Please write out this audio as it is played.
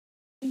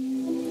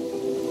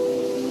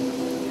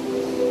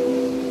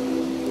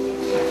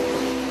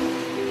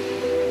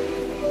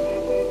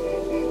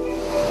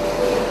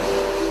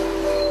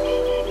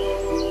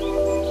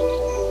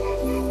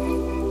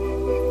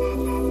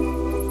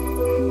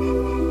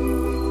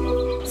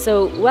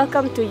So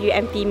welcome to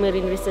UMT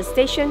Marine Research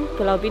Station,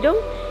 Pulau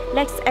Bidong.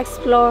 Let's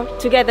explore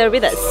together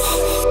with us.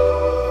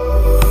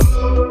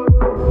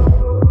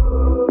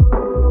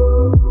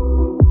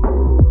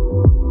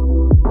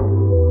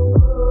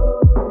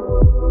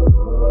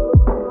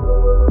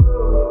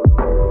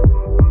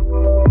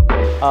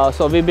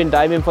 So we've been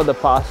diving for the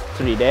past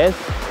 3 days,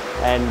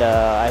 and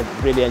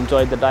I've really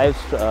enjoyed the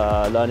dives,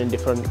 learning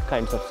different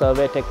kinds of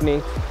survey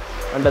techniques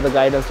under the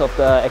guidance of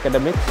the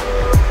academics.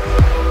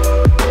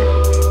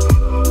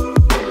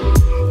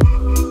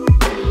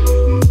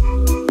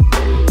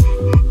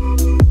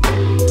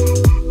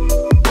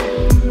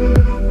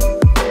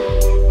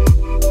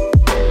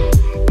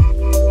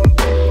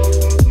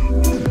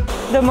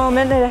 The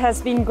moment it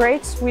has been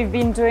great. We've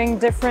been doing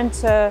different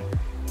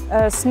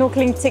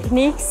snorkeling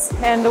techniques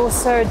and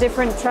also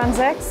different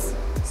transects.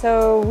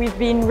 So we've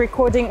been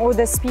recording all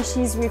the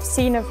species we've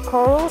seen of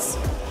corals,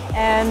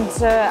 and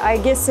I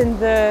guess in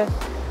the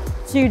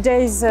few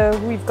days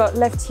we've got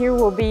left here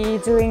we'll be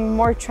doing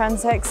more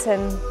transects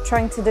and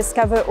trying to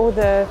discover all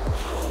the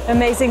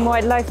amazing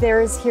wildlife there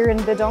is here in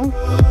Bidong.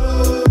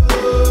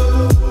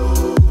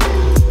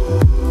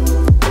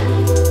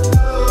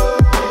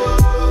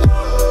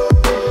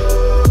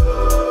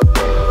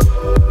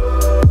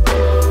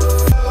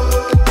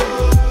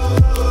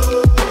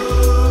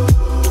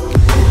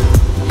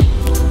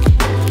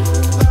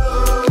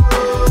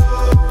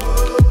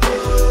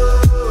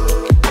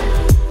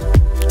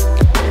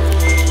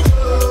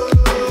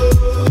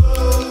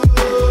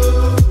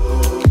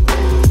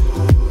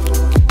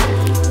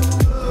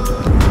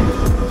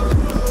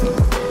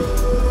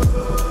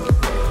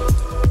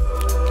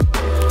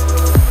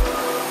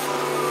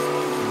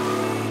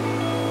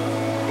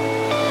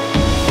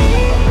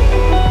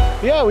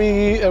 Yeah,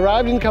 we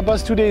arrived in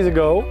Kapas 2 days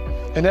ago,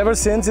 and ever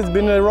since it's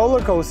been a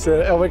roller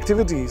coaster of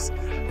activities.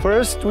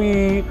 First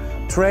we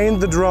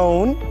trained the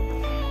drone,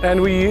 and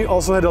we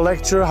also had a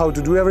lecture how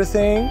to do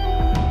everything.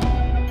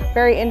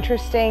 Very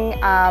interesting,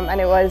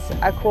 and it was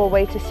a cool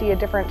way to see a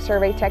different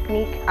survey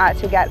technique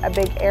to get a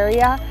big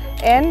area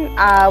in.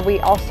 We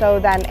also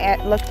then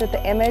looked at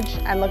the image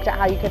and looked at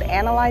how you could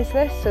analyze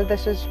this, so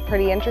this was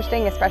pretty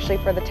interesting, especially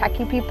for the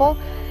techie people.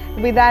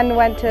 We then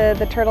went to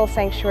the turtle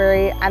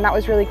sanctuary, and that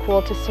was really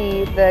cool to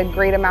see the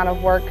great amount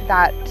of work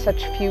that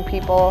such few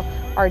people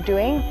are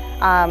doing.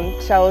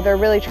 So they're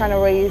really trying to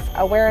raise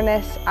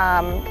awareness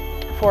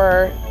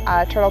for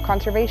turtle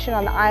conservation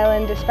on the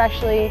island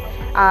especially,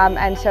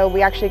 and so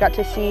we actually got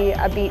to see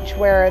a beach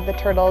where the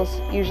turtles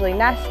usually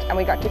nest, and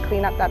we got to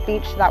clean up that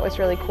beach, so that was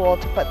really cool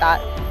to put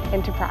that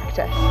into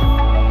practice.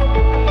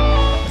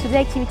 The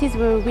activities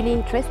were really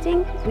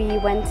interesting. We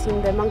went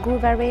in the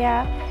mangrove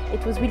area.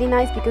 It was really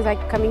nice because I'm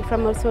coming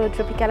from also a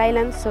tropical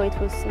island, so it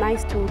was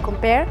nice to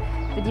compare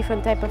the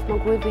different type of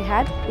mangrove we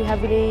had. We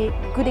have really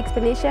good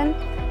explanation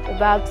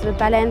about the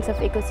balance of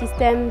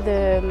ecosystem,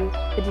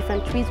 the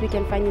different trees we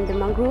can find in the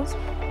mangroves.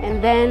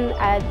 And then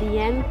at the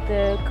end,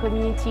 the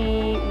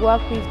community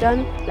work we've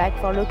done, like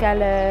for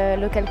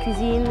local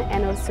cuisine,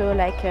 and also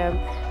like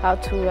how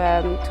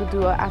to do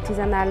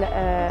artisanal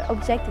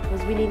object. It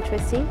was really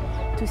interesting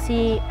to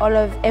see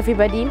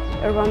everybody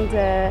around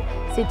the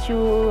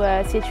Setu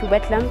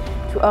wetland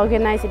to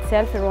organize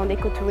itself around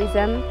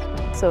ecotourism.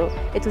 So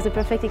it was a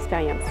perfect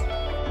experience.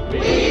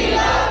 We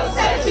love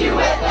Setu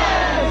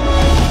wetlands!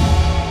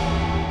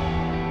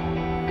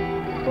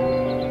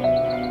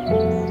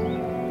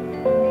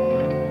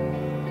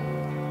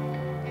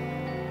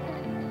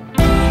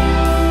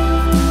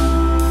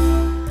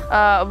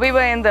 We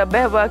were in the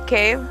Behwa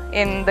cave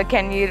in the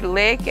Kenyir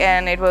lake,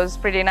 and it was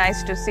pretty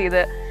nice to see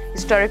the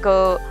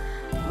historical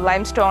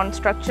limestone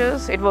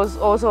structures. It was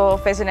also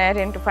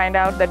fascinating to find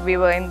out that we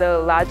were in the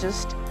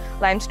largest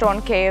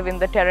limestone cave in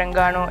the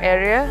Terengganu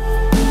area.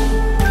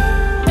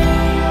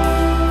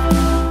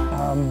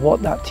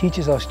 What that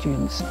teaches our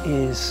students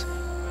is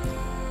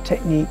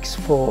techniques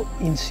for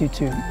in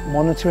situ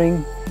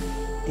monitoring,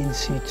 in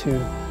situ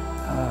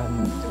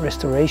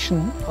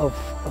restoration of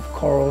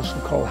corals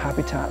and coral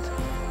habitat,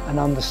 and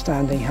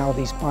understanding how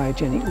these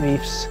biogenic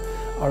reefs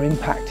are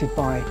impacted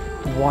by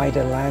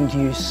wider land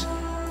use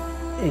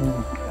in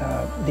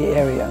the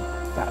area.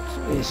 That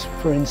is,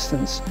 for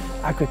instance,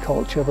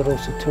 agriculture, but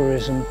also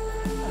tourism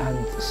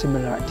and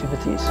similar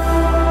activities.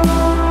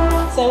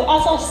 So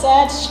as I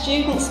said,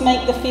 students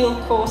make the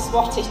field course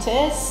what it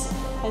is,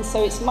 and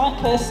so it's my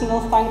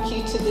personal thank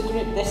you to the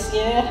group this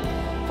year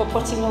for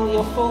putting all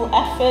your full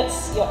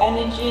efforts, your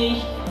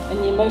energy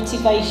and your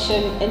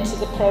motivation into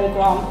the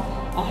programme.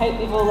 I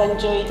hope you've all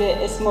enjoyed it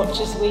as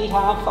much as we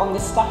have on the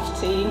staff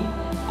team,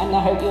 and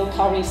I hope you'll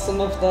carry some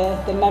of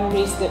the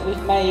memories that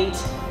we've made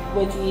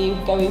with you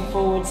going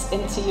forwards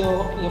into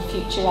your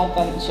future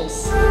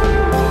adventures.